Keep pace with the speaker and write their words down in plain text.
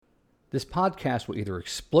This podcast will either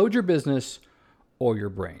explode your business or your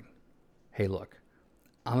brain. Hey, look,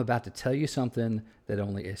 I'm about to tell you something that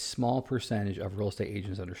only a small percentage of real estate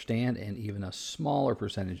agents understand and even a smaller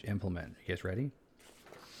percentage implement. You guys ready?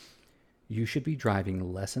 You should be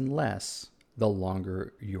driving less and less the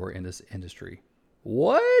longer you're in this industry.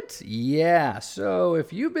 What? Yeah. So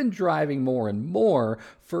if you've been driving more and more,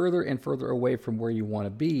 further and further away from where you want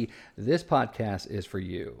to be, this podcast is for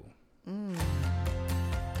you.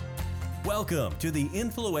 Welcome to the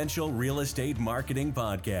Influential Real Estate Marketing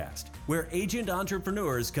Podcast, where agent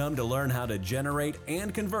entrepreneurs come to learn how to generate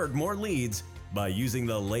and convert more leads by using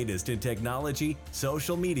the latest in technology,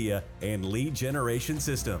 social media, and lead generation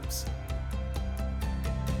systems.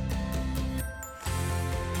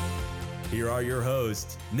 Here are your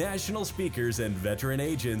hosts, national speakers and veteran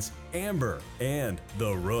agents, Amber and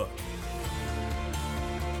The Rook.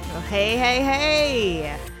 Well,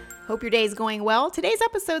 hey. Hope your day's going well. Today's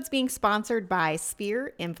episode's being sponsored by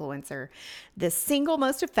Sphere Influencer, the single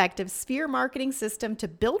most effective sphere marketing system to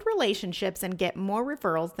build relationships and get more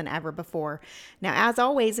referrals than ever before. Now, as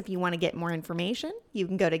always, if you want to get more information, you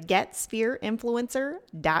can go to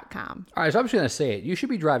getsphereinfluencer.com. All right, so I'm just going to say it. You should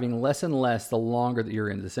be driving less and less the longer that you're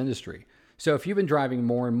in this industry. So if you've been driving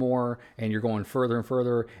more and more and you're going further and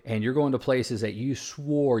further and you're going to places that you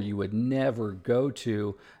swore you would never go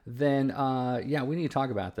to, then we need to talk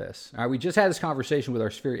about this. All right, we just had this conversation with our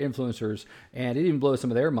Sphere influencers and it even blew some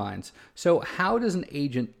of their minds. So how does an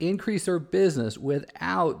agent increase their business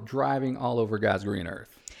without driving all over God's green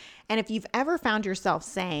earth? And if you've ever found yourself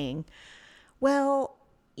saying, well,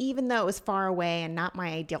 even though it was far away and not my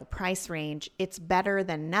ideal price range, it's better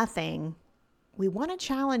than nothing, we want to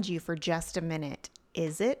challenge you for just a minute.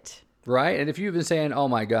 Is it? Right? And if you've been saying, oh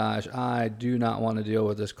my gosh, I do not want to deal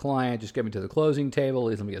with this client, just get me to the closing table,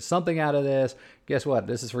 let me get something out of this, guess what?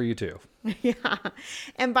 This is for you too. Yeah.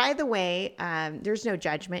 And by the way, there's no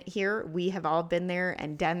judgment here. We have all been there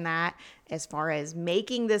and done that as far as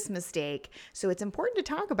making this mistake. So it's important to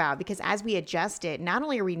talk about because as we adjust it, not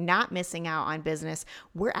only are we not missing out on business,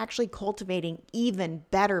 we're actually cultivating even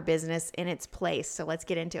better business in its place. So let's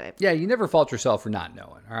get into it. Yeah, you never fault yourself for not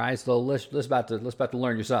knowing. All right. So let's about to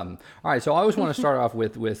learn you something. All right. So I always want to start off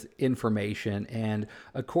with information. And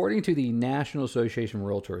according to the National Association of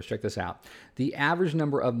Realtors, check this out. The average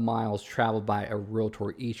number of miles traveled by a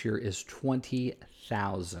realtor each year is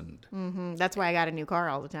 20,000. Mm-hmm. That's why I got a new car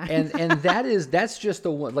all the time. and that's just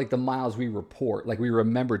the one, like the miles we report, like we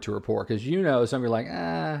remember to report. Because some are like,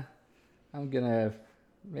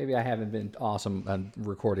 maybe I haven't been awesome on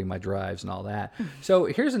recording my drives and all that. So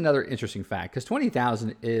here's another interesting fact, because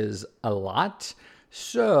 20,000 is a lot.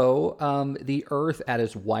 So the Earth at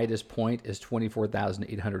its widest point is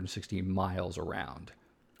 24,860 miles around.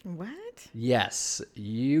 What? Yes,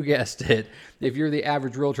 you guessed it. If you're the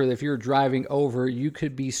average realtor, if you're driving over, you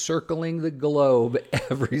could be circling the globe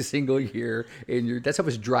every single year. That's how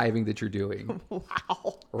much driving that you're doing.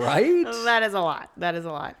 Wow. Right? That is a lot.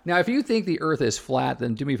 Now, if you think the Earth is flat,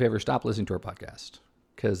 then do me a favor, stop listening to our podcast,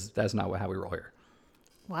 because that's not how we roll here.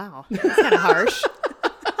 Wow. That's kind of harsh.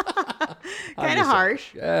 Kind of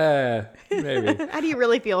harsh. Maybe. How do you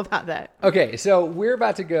really feel about that? Okay, so we're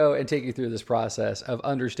about to go and take you through this process of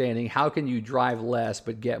understanding how can you drive less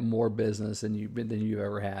but get more business than you've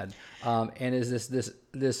ever had, and is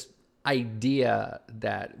this idea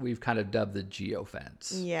that we've kind of dubbed the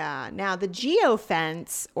geofence. Yeah. Now, the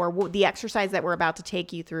geofence, or the exercise that we're about to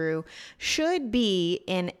take you through, should be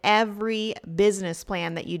in every business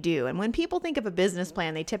plan that you do. And when people think of a business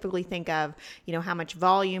plan, they typically think of, how much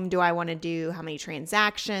volume do I want to do? How many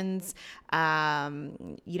transactions? How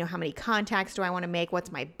many contacts do I want to make?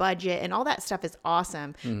 What's my budget? And all that stuff is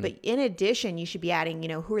awesome. Mm-hmm. But in addition, you should be adding,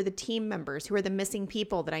 who are the team members? Who are the missing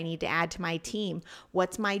people that I need to add to my team?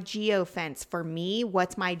 What's my geofence for me?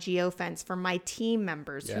 What's my geofence for my team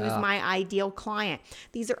members? Yeah. Who's my ideal client?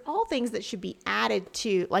 These are all things that should be added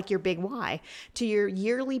to, like your big why, to your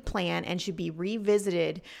yearly plan and should be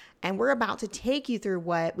revisited. And we're about to take you through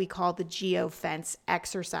what we call the geofence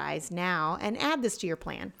exercise now and add this to your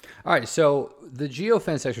plan. All right. So the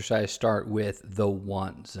geofence exercise start with the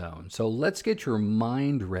want zone. So let's get your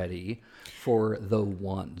mind ready for the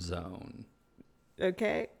want zone.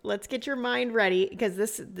 Okay. Let's get your mind ready because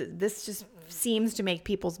this just seems to make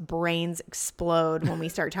people's brains explode when we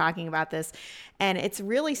start talking about this. And it's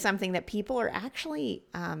really something that people are actually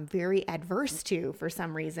very adverse to for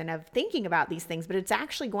some reason of thinking about these things, but it's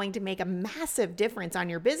actually going to make a massive difference on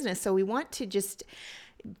your business. So we want to just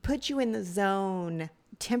put you in the zone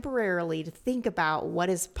temporarily to think about what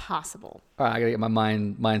is possible. All right, I got to get my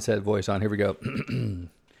mindset voice on. Here we go.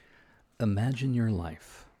 Imagine your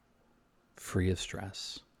life free of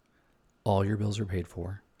stress, All your bills are paid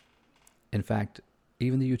for. In fact,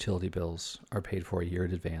 even the utility bills are paid for a year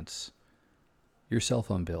in advance. Your cell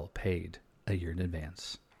phone bill paid a year in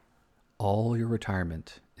advance. All your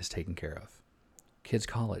retirement is taken care of. Kids'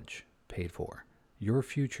 college paid for. Your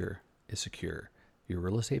future is secure. Your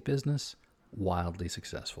real estate business, wildly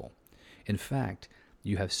successful. In fact,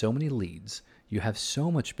 you have so many leads, you have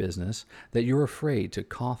so much business that you're afraid to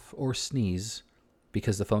cough or sneeze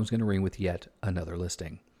because the phone's going to ring with yet another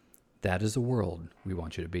listing. That is the world we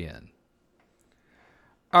want you to be in.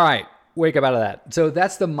 All right, wake up out of that. So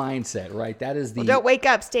that's the mindset, right? That is the... Well, don't wake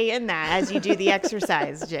up. Stay in that as you do the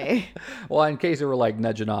exercise, Jay. Well, in case they were like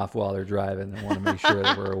nudging off while they're driving, they want to make sure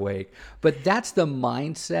that we're awake. But that's the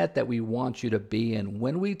mindset that we want you to be in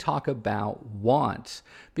when we talk about wants.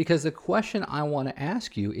 Because the question I want to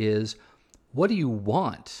ask you is, what do you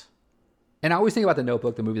want? And I always think about The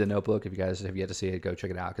Notebook, the movie The Notebook. If you guys have yet to see it, go check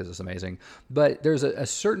it out because it's amazing. But there's a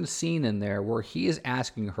certain scene in there where he is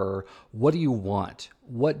asking her, what do you want?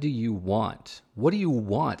 What do you want? What do you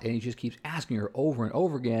want? And he just keeps asking her over and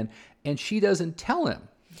over again, and she doesn't tell him.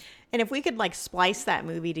 And if we could like splice that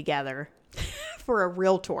movie together for a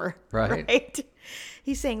realtor, right?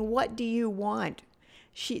 He's saying, what do you want?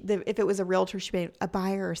 If it was a realtor, she'd be a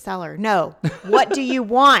buyer or seller. No. What do you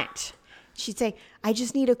want? She'd say, I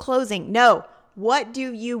just need a closing. No. What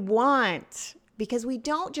do you want? Because we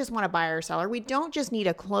don't just want a buyer or seller. We don't just need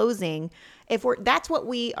a closing. That's what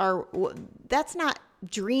we are. That's not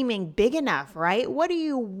dreaming big enough, right? What do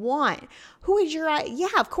you want? Who is yeah,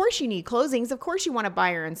 of course you need closings. Of course you want a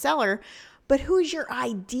buyer and seller, but who is your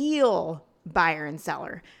ideal buyer and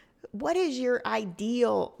seller? What is your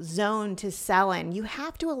ideal zone to sell in? You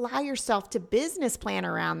have to allow yourself to business plan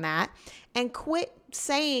around that and quit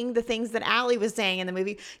saying the things that Allie was saying in the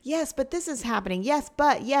movie. Yes, but this is happening. Yes,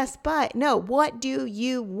 but. No, what do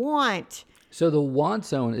you want? So the want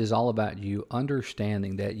zone is all about you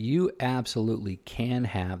understanding that you absolutely can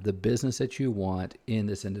have the business that you want in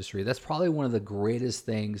this industry. That's probably one of the greatest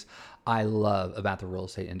things I love about the real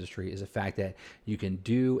estate industry is the fact that you can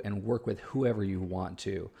do and work with whoever you want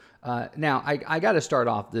to. Now, I got to start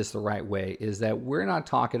off this the right way, is that we're not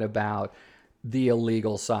talking about the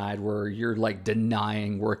illegal side where you're like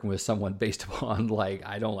denying working with someone based upon like,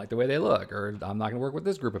 I don't like the way they look, or I'm not going to work with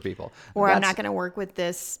this group of people. Or I'm not going to work with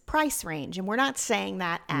this price range. And we're not saying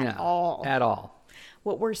that at all. At all.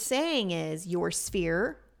 What we're saying is your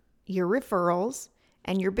sphere, your referrals,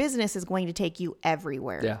 and your business is going to take you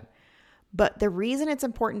everywhere. Yeah. But the reason it's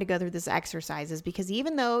important to go through this exercise is because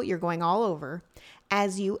even though you're going all over,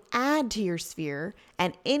 as you add to your sphere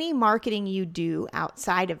and any marketing you do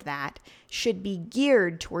outside of that should be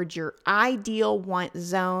geared towards your ideal want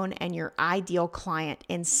zone and your ideal client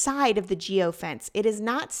inside of the geofence. It is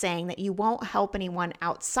not saying that you won't help anyone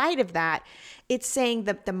outside of that. It's saying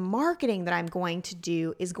that the marketing that I'm going to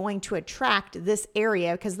do is going to attract this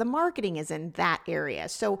area because the marketing is in that area.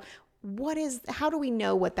 So how do we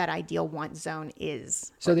know what that ideal want zone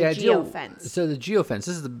is? So the geofence. So the geofence, this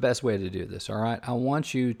is the best way to do this, all right? I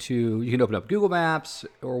want you can open up Google Maps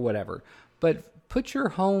or whatever, but put your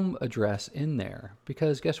home address in there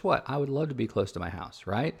because guess what? I would love to be close to my house,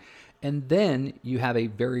 right? And then you have a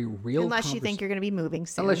very real Unless you think you're going to be moving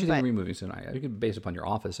soon. Unless you think you're moving soon. You can base upon your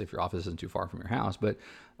office if your office isn't too far from your house. But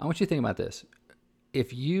I want you to think about this.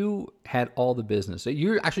 If you had all the business, so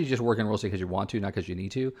you're actually just working real estate because you want to, not because you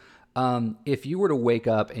need to. If you were to wake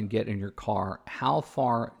up and get in your car, how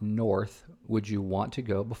far north would you want to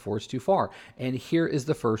go before it's too far? And here is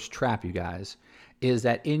the first trap, you guys, is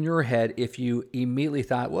that in your head, if you immediately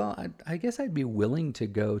thought, well, I guess I'd be willing to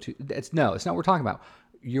go to, it's not what we're talking about.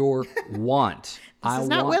 Your want. This is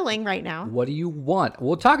not willing right now. What do you want?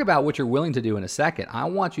 We'll talk about what you're willing to do in a second. I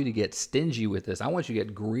want you to get stingy with this. I want you to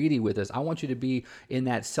get greedy with this. I want you to be in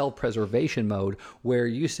that self-preservation mode where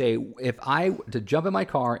you say, to jump in my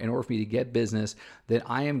car in order for me to get business, then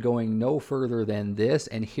I am going no further than this.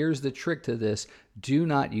 And here's the trick to this. Do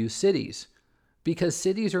not use cities because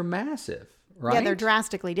cities are massive. Right? Yeah, they're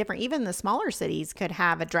drastically different. Even the smaller cities could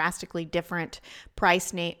have a drastically different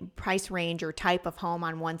price range or type of home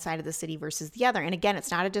on one side of the city versus the other. And again,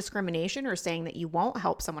 it's not a discrimination or saying that you won't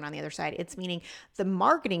help someone on the other side. It's meaning the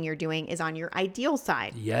marketing you're doing is on your ideal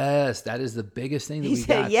side. Yes, that is the biggest thing that we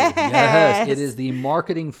said, got. Yes, it is the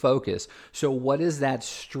marketing focus. So what is that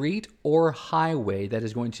street or highway that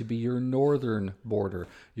is going to be your northern border,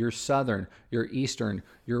 your southern, your eastern,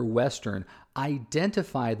 your western?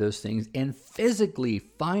 Identify those things and physically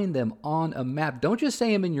find them on a map. Don't just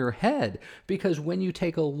say them in your head, because when you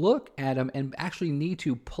take a look at them and actually need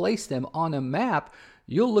to place them on a map,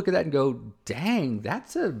 you'll look at that and go, dang,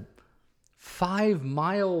 that's a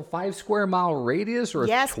 5 square mile radius or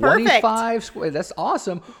Yes, 25 square. That's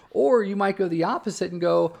awesome. Or you might go the opposite and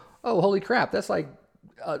go, oh, holy crap, that's like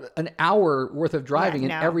an hour worth of driving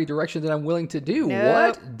in every direction that I'm willing to do.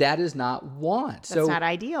 Nope. What? That is not want. That's not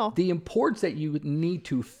ideal. The importance that you need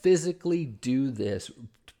to physically do this,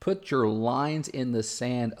 put your lines in the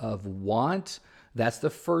sand of want. That's the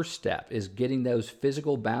first step, is getting those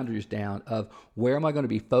physical boundaries down of where am I going to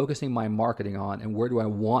be focusing my marketing on and where do I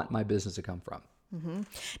want my business to come from. Mm-hmm.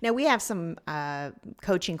 Now, we have some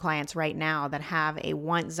coaching clients right now that have a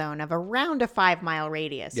want zone of around a 5 mile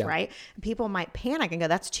radius, right? People might panic and go,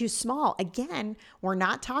 that's too small. Again, we're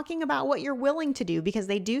not talking about what you're willing to do because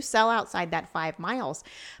they do sell outside that 5 miles.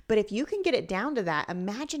 But if you can get it down to that,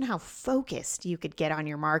 imagine how focused you could get on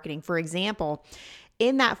your marketing. For example,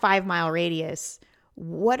 in that 5 mile radius,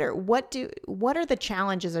 what are the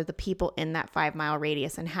challenges of the people in that 5 mile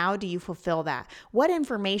radius, and how do you fulfill that? What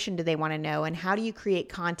information do they want to know, and how do you create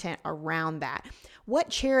content around that? What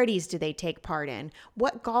charities do they take part in?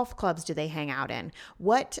 What golf clubs do they hang out in?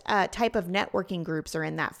 What type of networking groups are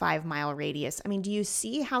in that 5 mile radius? I mean, do you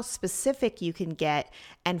see how specific you can get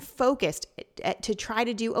and focused to try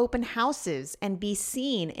to do open houses and be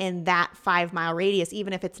seen in that 5 mile radius,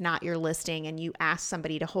 even if it's not your listing and you ask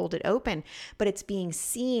somebody to hold it open, but it's being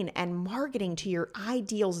seen, and marketing to your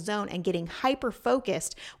ideal zone and getting hyper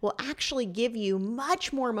focused will actually give you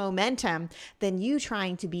much more momentum than you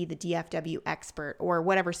trying to be the DFW expert or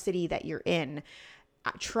whatever city that you're in.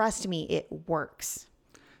 Trust me, it works.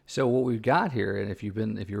 So what we've got here, and if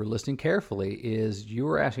you're listening carefully, is you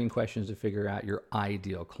are asking questions to figure out your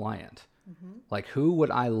ideal client. Mm-hmm. Like, who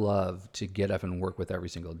would I love to get up and work with every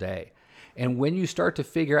single day? And when you start to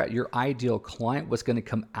figure out your ideal client, what's going to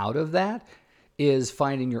come out of that is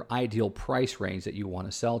finding your ideal price range that you want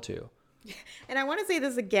to sell to. And I want to say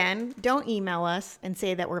this again, don't email us and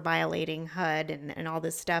say that we're violating HUD and all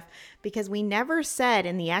this stuff, because we never said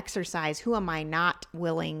in the exercise, who am I not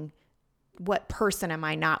willing, what person am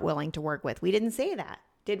I not willing to work with? We didn't say that,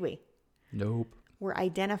 did we? Nope. We're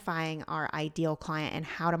identifying our ideal client and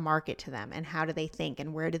how to market to them and how do they think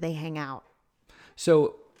and where do they hang out.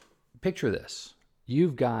 So picture this.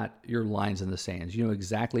 You've got your lines in the sands. You know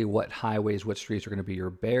exactly what highways, what streets are going to be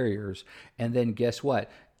your barriers. And then guess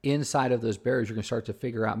what? Inside of those barriers, you're going to start to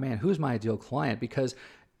figure out, man, who's my ideal client? Because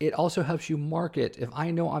it also helps you market. If I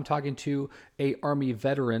know I'm talking to a Army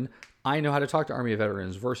veteran, I know how to talk to Army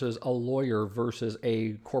veterans versus a lawyer versus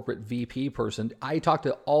a corporate VP person. I talk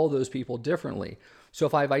to all those people differently. So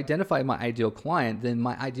if I've identified my ideal client, then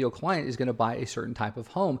my ideal client is going to buy a certain type of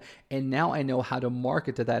home. And now I know how to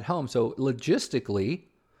market to that home. So logistically,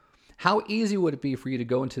 how easy would it be for you to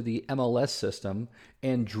go into the MLS system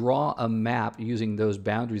and draw a map using those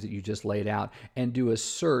boundaries that you just laid out and do a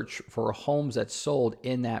search for homes that sold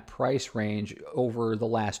in that price range over the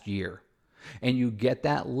last year? And you get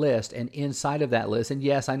that list, and inside of that list, and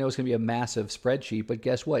yes, I know it's going to be a massive spreadsheet, but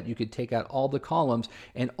guess what? You could take out all the columns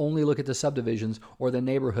and only look at the subdivisions or the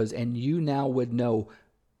neighborhoods, and you now would know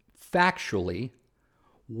factually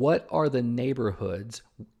what are the neighborhoods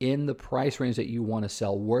in the price range that you want to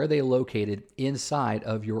sell? Where are they located inside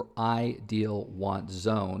of your ideal want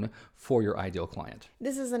zone for your ideal client?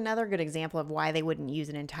 This is another good example of why they wouldn't use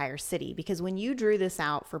an entire city, because when you drew this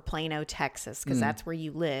out for Plano, Texas, because that's where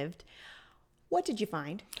you lived, what did you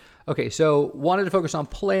find? Okay, so wanted to focus on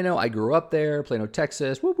Plano. I grew up there, Plano,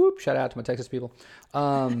 Texas. Whoop, whoop. Shout out to my Texas people.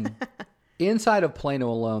 Inside of Plano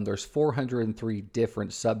alone, there's 403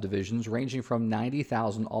 different subdivisions ranging from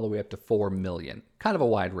 90,000 all the way up to 4 million. Kind of a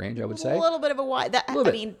wide range, I would say. A little bit of a wide.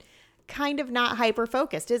 Kind of not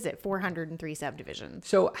hyper-focused, is it? 403 subdivisions.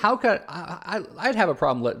 So how could I'd have a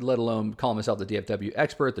problem, let alone call myself the DFW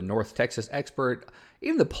expert, the North Texas expert,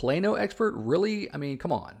 even the Plano expert? Really? I mean,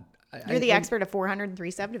 come on. You're the expert of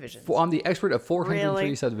 403 subdivisions. I'm the expert of 403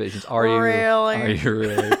 really? Subdivisions. Are you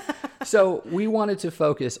really? So we wanted to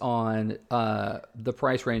focus on the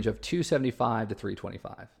price range of 275 to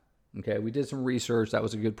 325. Okay, we did some research. That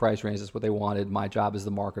was a good price range. That's what they wanted. My job as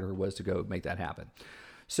the marketer was to go make that happen.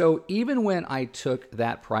 So even when I took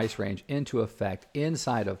that price range into effect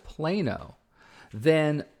inside of Plano,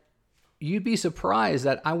 then you'd be surprised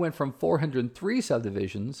that I went from 403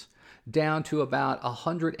 subdivisions down to about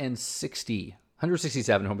 167,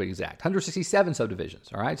 to be exact, 167 subdivisions.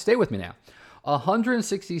 All right, stay with me now.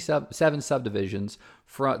 167 subdivisions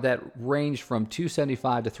that ranged from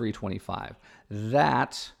 275 to 325.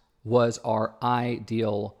 That was our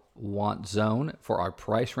ideal want zone for our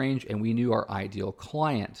price range, and we knew our ideal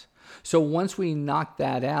client. So once we knocked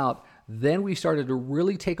that out, then we started to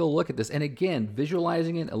really take a look at this. And again,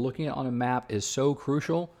 visualizing it and looking at it on a map is so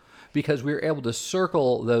crucial, because we were able to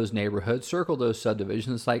circle those neighborhoods, circle those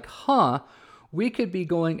subdivisions. It's like, we could be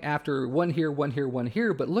going after one here, one here, one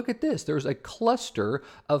here, but look at this. There's a cluster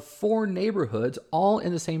of 4 neighborhoods all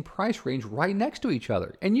in the same price range right next to each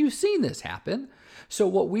other. And you've seen this happen. So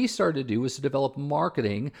what we started to do was to develop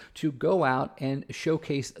marketing to go out and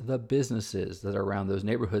showcase the businesses that are around those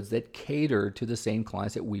neighborhoods that cater to the same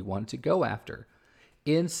clients that we wanted to go after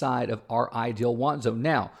inside of our ideal want zone.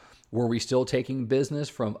 Now, were we still taking business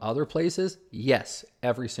from other places? Yes,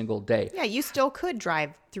 every single day. Yeah, you still could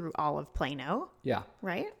drive through all of Plano. Yeah.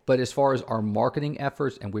 Right? But as far as our marketing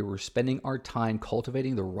efforts, and we were spending our time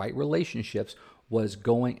cultivating the right relationships, was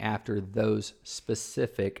going after those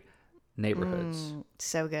specific neighborhoods.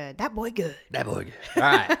 So good. That boy good. That boy good. All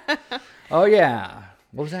right. Oh, yeah.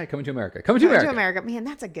 What was that? Coming to America. Coming to America. Man,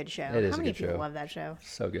 that's a good show. It is How a many good people show. love that show?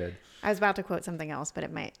 So good. I was about to quote something else, but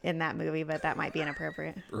it might in that movie, but that might be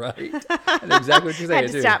inappropriate. Right. That's exactly what you're I saying, had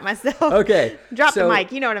to too. stop myself. Okay. Drop so the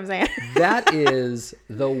mic. You know what I'm saying? that is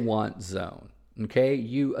the want zone. Okay.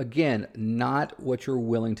 You, again, not what you're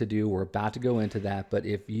willing to do. We're about to go into that. But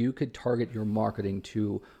if you could target your marketing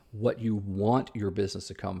to what you want your business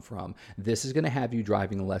to come from, this is going to have you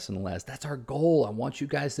driving less and less. That's our goal. I want you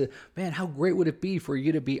guys to, man, how great would it be for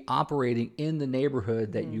you to be operating in the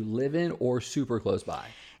neighborhood that you live in or super close by?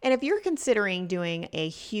 And if you're considering doing a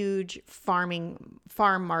huge farm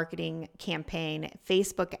marketing campaign,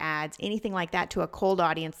 Facebook ads, anything like that to a cold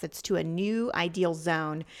audience that's to a new ideal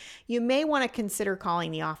zone, you may want to consider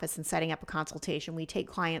calling the office and setting up a consultation. We take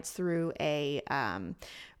clients through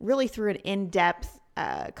really through an in-depth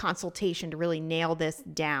consultation to really nail this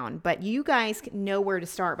down. But you guys know where to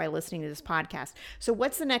start by listening to this podcast. So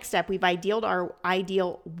what's the next step? We've idealed our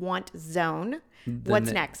ideal want zone.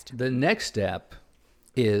 What's next? The next step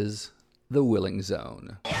is the willing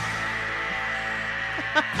zone.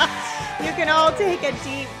 You can all take a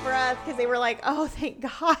deep breath because they were like, oh, thank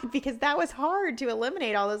God, because that was hard to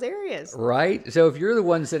eliminate all those areas. Right? So if you're the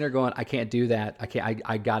one sitting there going, I can't do that.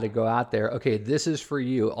 I got to go out there. Okay, this is for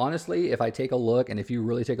you. Honestly, if I take a look, and if you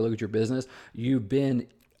really take a look at your business, you've been,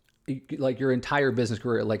 like, your entire business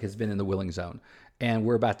career has been in the willing zone. And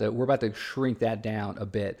we're about to shrink that down a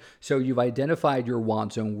bit. So you've identified your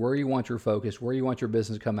want zone, where you want your focus, where you want your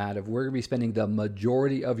business to come out of. We're going to be spending the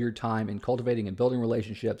majority of your time in cultivating and building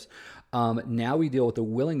relationships. Now we deal with the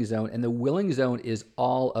willing zone, and the willing zone is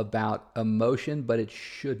all about emotion, but it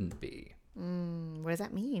shouldn't be. What does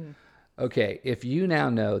that mean? Okay, if you now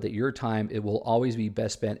know that your time, it will always be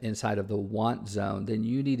best spent inside of the want zone, then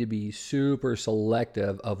you need to be super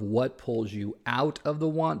selective of what pulls you out of the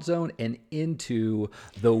want zone and into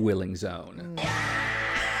the willing zone.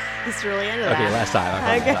 It's really into that. Okay, last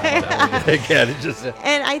time. Okay. Again, it just...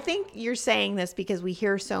 And I think you're saying this because we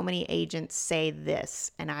hear so many agents say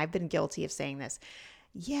this, and I've been guilty of saying this.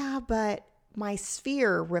 Yeah, but my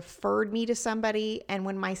sphere referred me to somebody, and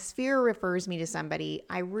when my sphere refers me to somebody,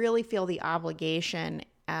 I really feel the obligation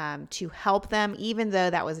to help them, even though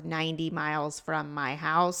that was 90 miles from my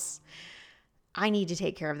house. I need to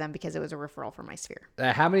take care of them because it was a referral from my sphere.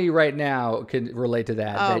 How many right now can relate to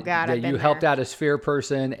that? Oh, God, I've that been you helped there. out a sphere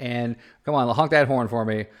person, and come on, honk that horn for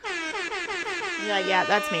me. Yeah,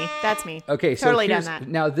 that's me. That's me. Okay, so totally done that.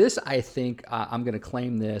 Now this, I think, I'm going to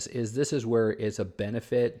claim this is where it's a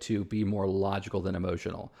benefit to be more logical than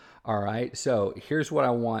emotional. All right, so here's what I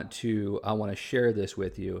want to share this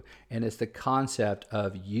with you, and it's the concept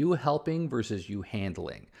of you helping versus you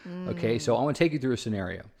handling. Okay, so I want to take you through a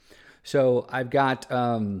scenario. So I've got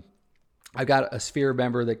a sphere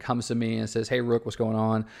member that comes to me and says, "Hey, Rook, what's going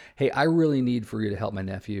on? Hey, I really need for you to help my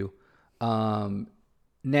nephew."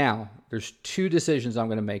 Now, there's 2 decisions I'm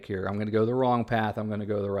going to make here. I'm going to go the wrong path. I'm going to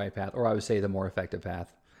go the right path, or I would say the more effective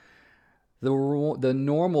path. The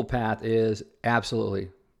normal path is absolutely,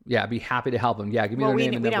 yeah, I'd be happy to help him. Yeah, give me their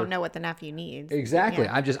name and we number. don't know what the nephew needs. Exactly.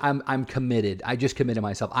 Yeah. I'm committed. I just committed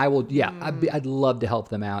myself. I will. Yeah, I'd love to help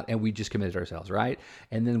them out, and we just committed ourselves, right?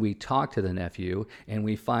 And then we talk to the nephew, and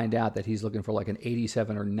we find out that he's looking for like an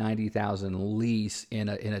 87 or 90,000 lease in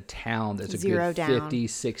a town that's Zero a good down. 50,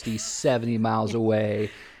 60, 70 miles away,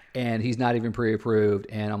 and he's not even pre-approved.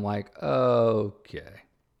 And I'm like, okay.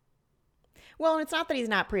 Well, and it's not that he's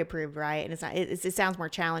not pre-approved, right? And it's not. It sounds more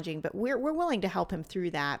challenging, but we're willing to help him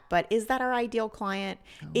through that. But is that our ideal client?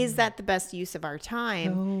 No. Is that the best use of our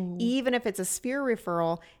time? No. Even if it's a sphere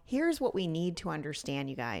referral, here's what we need to understand,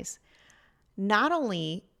 you guys. Not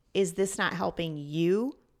only is this not helping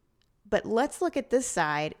you, but let's look at this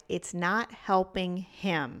side. It's not helping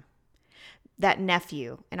him, that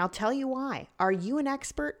nephew. And I'll tell you why. Are you an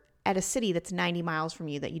expert? at a city that's 90 miles from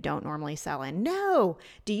you that you don't normally sell in? No.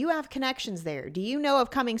 Do you have connections there? Do you know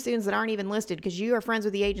of coming soons that aren't even listed because you are friends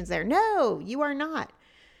with the agents there? No, you are not.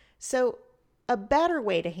 So a better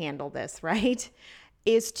way to handle this, right,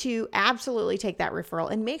 is to absolutely take that referral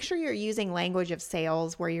and make sure you're using language of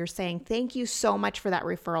sales where you're saying, thank you so much for that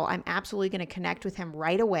referral. I'm absolutely going to connect with him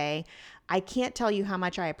right away. I can't tell you how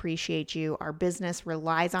much I appreciate you. Our business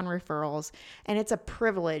relies on referrals, and it's a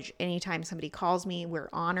privilege anytime somebody calls me. We're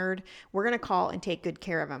honored. We're going to call and take good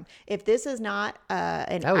care of them. If this is not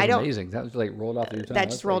that was amazing. That was like rolled off your tongue. That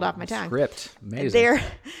just rolled off my tongue. Script. Amazing.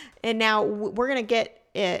 And now we're going to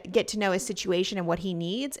get to know his situation and what he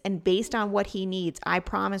needs. And based on what he needs, I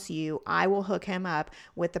promise you, I will hook him up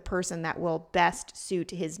with the person that will best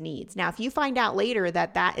suit his needs. Now, if you find out later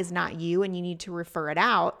that that is not you and you need to refer it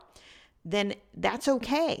out, then that's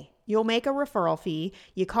okay. You'll make a referral fee.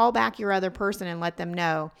 You call back your other person and let them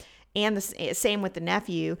know. And the same with the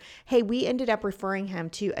nephew. Hey, we ended up referring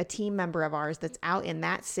him to a team member of ours that's out in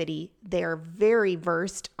that city. They're very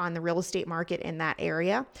versed on the real estate market in that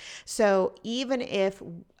area. So even if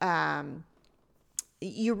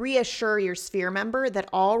you reassure your Sphere member that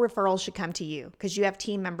all referrals should come to you because you have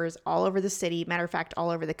team members all over the city, matter of fact,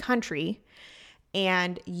 all over the country.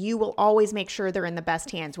 And you will always make sure they're in the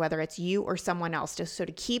best hands, whether it's you or someone else. So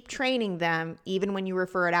to keep training them, even when you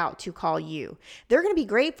refer it out, to call you. They're going to be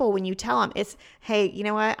grateful when you tell them, hey, you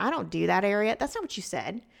know what? I don't do that area. That's not what you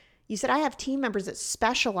said. You said, I have team members that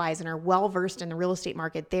specialize and are well-versed in the real estate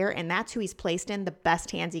market there, and that's who he's placed in the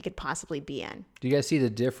best hands he could possibly be in. Do you guys see the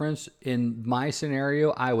difference? In my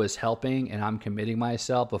scenario, I was helping and I'm committing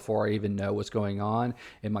myself before I even know what's going on.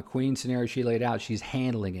 In my queen scenario, she laid out, she's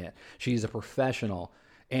handling it. She's a professional.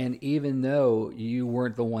 And even though you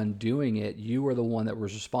weren't the one doing it, you were the one that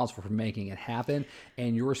was responsible for making it happen,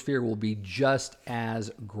 and your Sphere will be just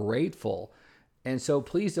as grateful. And so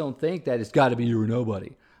please don't think that it's got to be you or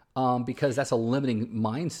nobody. Because that's a limiting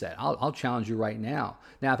mindset. I'll challenge you right now.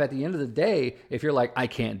 Now, if at the end of the day, if you're like, I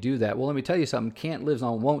can't do that, well, let me tell you something. Kent lives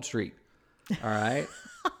on Won't Street. All right.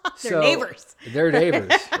 They're neighbors. They're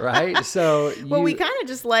neighbors, right? So well, we kind of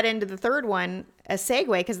just led into the third one a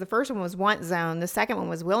segue because the first one was Want Zone, the second one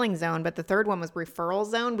was Willing Zone, but the third one was Referral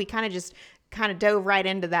Zone. We kind of dove right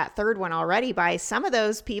into that third one already by some of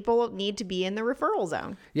those people need to be in the referral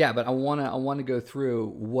zone. Yeah, but I want to go through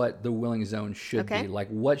what the Willing Zone should be. Like,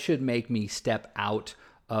 what should make me step out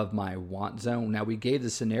of my want zone. Now, we gave the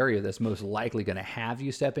scenario that's most likely going to have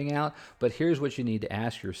you stepping out, but here's what you need to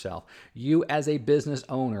ask yourself. You as a business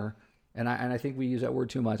owner, and I think we use that word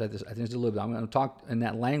too much. I think it's a little bit. I'm going to talk in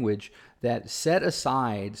that language that set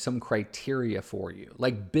aside some criteria for you,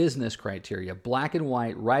 like business criteria, black and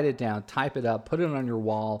white, write it down, type it up, put it on your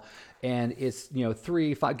wall. And it's,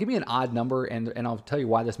 3, 5, give me an odd number. And I'll tell you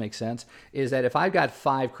why this makes sense is that if I've got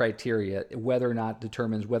 5 criteria, whether or not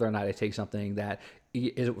determines whether or not I take something that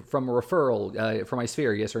is from a referral from my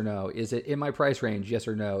Sphere, yes or no? Is it in my price range? Yes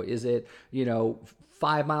or no? Is it,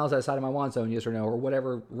 5 miles outside of my want zone, yes or no, or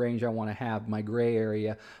whatever range I want to have, my gray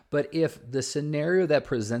area. But if the scenario that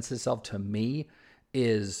presents itself to me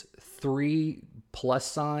is 3 plus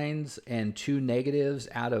signs and 2 negatives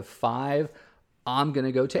out of 5, I'm going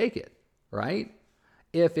to go take it, right?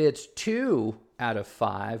 If it's 2 out of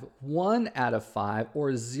 5, 1 out of 5,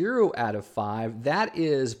 or 0 out of 5, that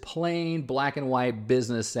is plain black and white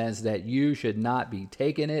business sense that you should not be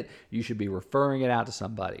taking it. You should be referring it out to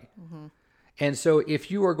somebody. Mm-hmm. And so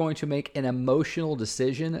if you are going to make an emotional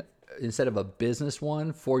decision instead of a business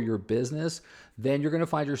one for your business, then you're going to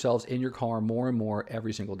find yourselves in your car more and more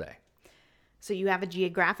every single day. So you have a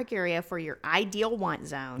geographic area for your ideal want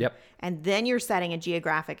zone. Yep. And then you're setting a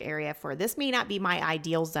geographic area for this may not be my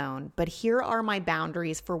ideal zone, but here are my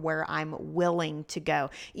boundaries for where I'm willing to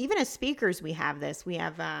go. Even as speakers, we have this. We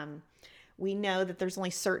have, we know that there's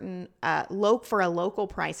only certain, for a local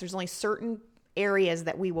price, there's only certain areas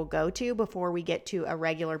that we will go to before we get to a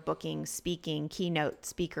regular booking, speaking, keynote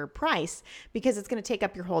speaker price, because it's going to take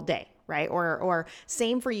up your whole day, right? Or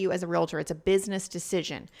same for you as a realtor. It's a business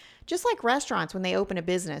decision. Just like restaurants, when they open a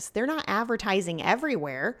business, they're not advertising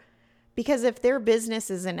everywhere, because if their business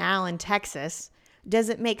is in Allen, Texas, does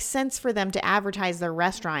it make sense for them to advertise their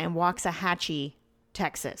restaurant in Waxahachie,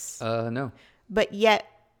 Texas? No. But yet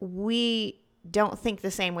we don't think the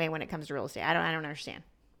same way when it comes to real estate. I don't understand.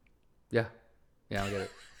 Yeah, I get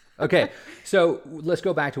it. Okay, so let's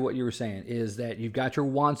go back to what you were saying, is that you've got your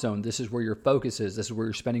want zone. This is where your focus is. This is where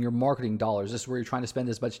you're spending your marketing dollars. This is where you're trying to spend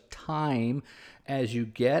as much time as you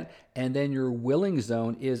get. And then your willing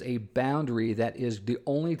zone is a boundary that is the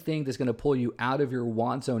only thing that's going to pull you out of your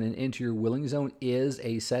want zone and into your willing zone is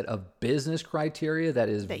a set of business criteria that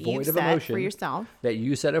is void of emotion. For yourself. That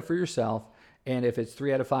you set up for yourself. And if it's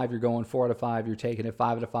 3 out of 5, you're going 4 out of 5, you're taking it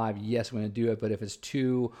 5 out of 5. Yes, I'm going to do it. But if it's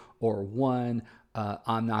 2 or 1,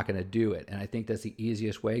 I'm not going to do it. And I think that's the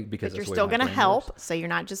easiest way because you're still going to help. So you're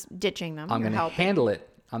not just ditching them. I'm going to handle it.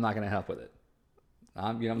 I'm not going to help with it. You know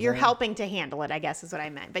what I'm You're saying? helping to handle it, I guess is what I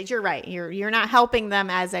meant. But you're right. You're not helping them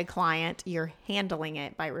as a client. You're handling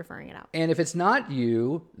it by referring it out. And if it's not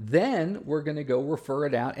you, then we're going to go refer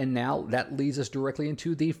it out. And now that leads us directly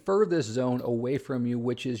into the furthest zone away from you,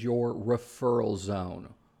 which is your referral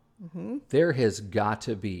zone. Mm-hmm. There has got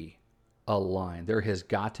to be a line. There has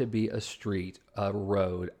got to be a street, a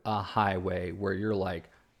road, a highway where you're like,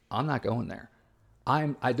 I'm not going there.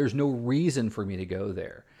 There's no reason for me to go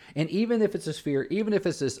there. And even if it's a sphere, even if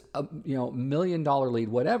it's this $1 million lead,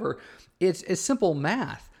 whatever, it's simple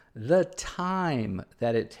math. The time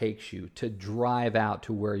that it takes you to drive out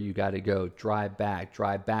to where you got to go, drive back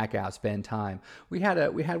out, spend time. We had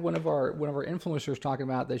one of our influencers talking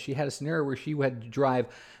about that she had a scenario where she had to drive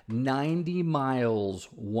 90 miles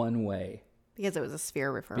one way because it was a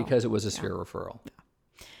sphere referral. Because it was a sphere referral.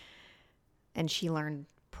 Yeah. And she learned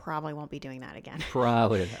probably won't be doing that again.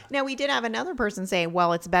 Probably not. Now, we did have another person say,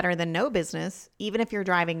 well, it's better than no business, even if you're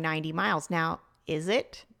driving 90 miles. Now, is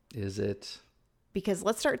it? Is it? Because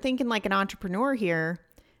let's start thinking like an entrepreneur here.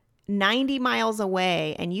 90 miles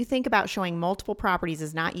away, and you think about showing multiple properties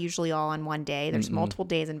is not usually all on one day. There's multiple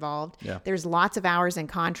days involved. Yeah. There's lots of hours in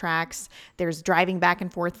contracts. There's driving back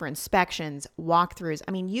and forth for inspections, walkthroughs.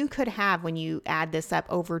 I mean, you could have, when you add this up,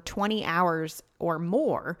 over 20 hours or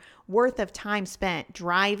more worth of time spent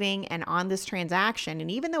driving and on this transaction. And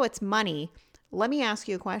even though it's money, let me ask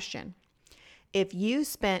you a question. If you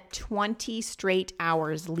spent 20 straight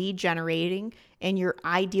hours lead generating in your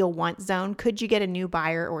ideal want zone, could you get a new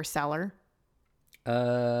buyer or seller?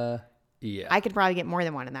 Yeah. I could probably get more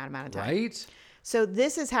than one in that amount of time. Right? So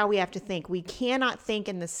this is how we have to think. We cannot think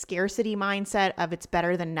in the scarcity mindset of it's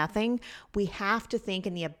better than nothing. We have to think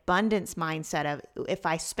in the abundance mindset of if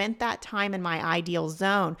I spent that time in my ideal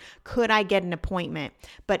zone, could I get an appointment,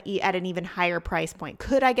 but at an even higher price point?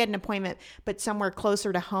 Could I get an appointment, but somewhere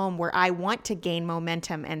closer to home where I want to gain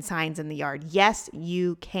momentum and signs in the yard? Yes,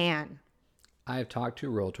 you can. I have talked to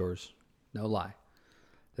realtors, no lie,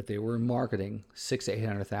 that they were marketing 600,000 to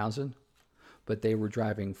 800,000. But they were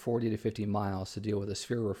driving 40 to 50 miles to deal with a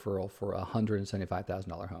sphere referral for a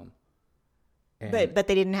 $175,000 home. And but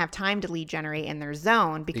they didn't have time to lead generate in their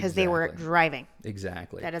zone because they were driving.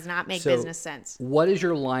 Exactly. That does not make business sense. What is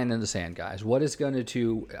your line in the sand, guys? What is going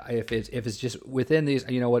to, if it's just within these,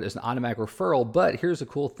 you know what, it's an automatic referral. But here's the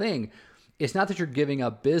cool thing. It's not that you're giving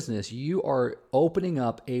up business. You are opening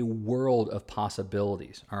up a world of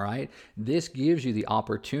possibilities, all right? This gives you the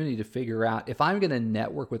opportunity to figure out, if I'm going to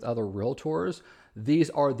network with other realtors, these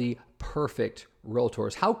are the perfect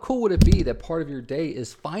realtors. How cool would it be that part of your day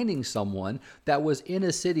is finding someone that was in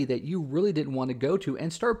a city that you really didn't want to go to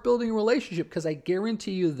and start building a relationship? Because I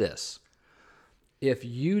guarantee you this. If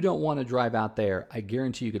you don't want to drive out there, I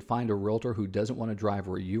guarantee you could find a realtor who doesn't want to drive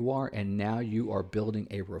where you are, and now you are building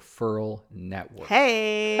a referral network.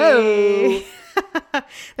 Hey!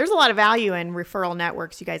 There's a lot of value in referral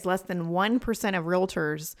networks, you guys. Less than 1% of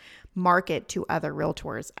realtors market to other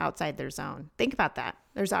realtors outside their zone. Think about that.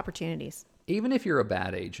 There's opportunities. Even if you're a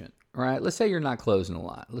bad agent, all right? Let's say you're not closing a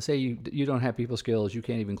lot. Let's say you don't have people skills, you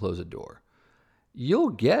can't even close a door.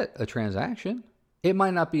 You'll get a transaction. It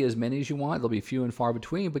might not be as many as you want. They'll be few and far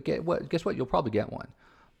between, but guess what? You'll probably get one.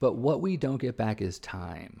 But what we don't get back is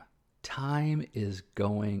time. Time is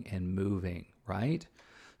going and moving, right?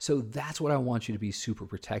 So that's what I want you to be super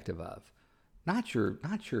protective of. Not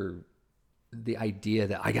the idea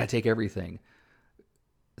that I got to take everything.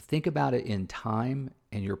 Think about it in time,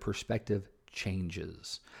 and your perspective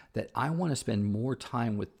changes. That I want to spend more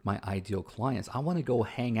time with my ideal clients. I want to go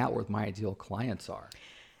hang out where my ideal clients are.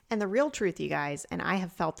 And the real truth, you guys, and I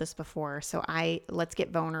have felt this before, so let's get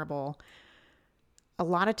vulnerable. A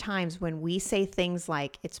lot of times when we say things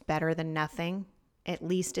like, it's better than nothing, at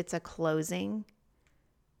least it's a closing.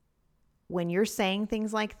 When you're saying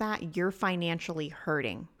things like that, you're financially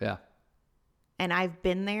hurting. Yeah. And I've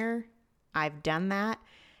been there. I've done that.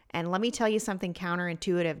 And let me tell you something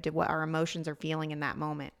counterintuitive to what our emotions are feeling in that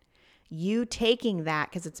moment. You taking that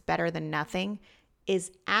because it's better than nothing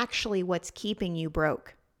is actually what's keeping you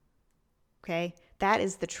broke. Okay? That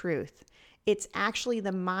is the truth. It's actually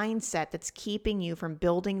the mindset that's keeping you from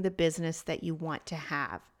building the business that you want to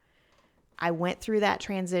have. I went through that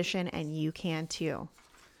transition and you can too.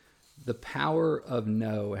 The power of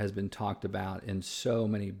no has been talked about in so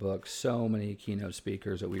many books. So many keynote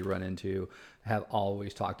speakers that we run into have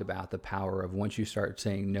always talked about the power of once you start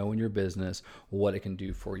saying no in your business, what it can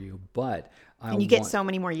do for you. But you get so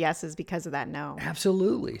many more yeses because of that no.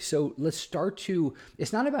 Absolutely. So let's start to,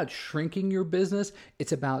 it's not about shrinking your business.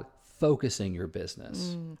 It's about focusing your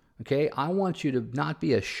business. Okay. I want you to not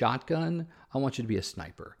be a shotgun. I want you to be a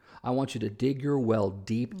sniper. I want you to dig your well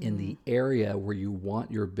deep in the area where you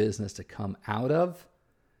want your business to come out of.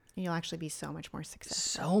 And you'll actually be so much more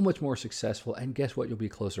successful. So much more successful. And guess what? You'll be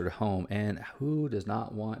closer to home. And who does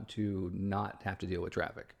not want to not have to deal with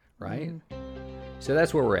traffic, right? So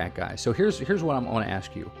that's where we're at, guys. So here's what I want to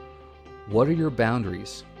ask you. What are your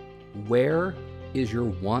boundaries? Where is your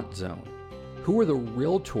want zone? Who are the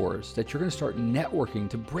realtors that you're going to start networking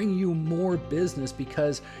to bring you more business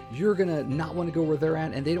because you're going to not want to go where they're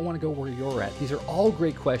at and they don't want to go where you're at? These are all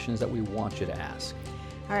great questions that we want you to ask.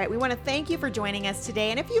 All right, we want to thank you for joining us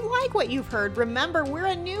today. And if you like what you've heard, remember, we're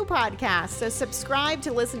a new podcast. So subscribe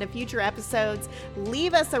to listen to future episodes,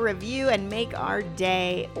 leave us a review, and make our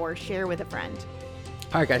day, or share with a friend.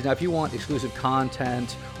 All right, guys. Now, if you want exclusive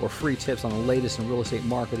content or free tips on the latest in real estate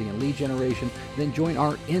marketing and lead generation, then join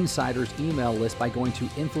our insiders email list by going to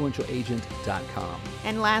influentialagent.com.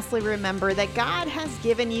 And lastly, remember that God has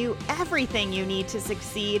given you everything you need to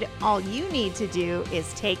succeed. All you need to do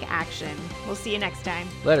is take action. We'll see you next time.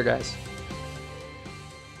 Later, guys.